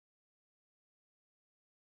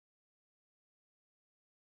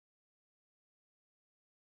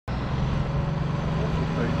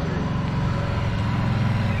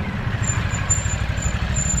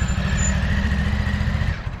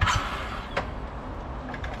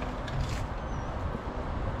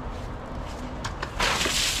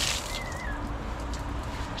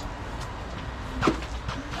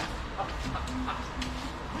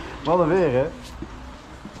Wat een weer, hè?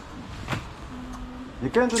 Je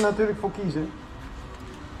kunt er natuurlijk voor kiezen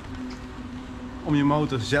om je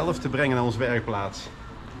motor zelf te brengen naar onze werkplaats.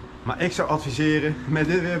 Maar ik zou adviseren, met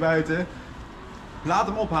dit weer buiten, laat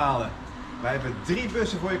hem ophalen. Wij hebben 3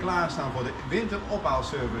 bussen voor je klaarstaan voor de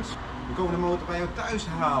winterophaalservice. We komen de motor bij jou thuis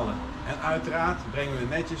halen. En uiteraard brengen we hem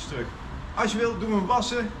netjes terug. Als je wilt, doen we hem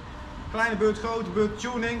wassen. Kleine beurt, grote beurt,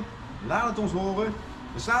 tuning. Laat het ons horen.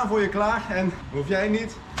 We staan voor je klaar en hoef jij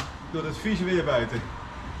niet door het vieze weer buiten.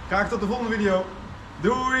 Graag tot de volgende video.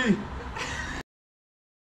 Doei!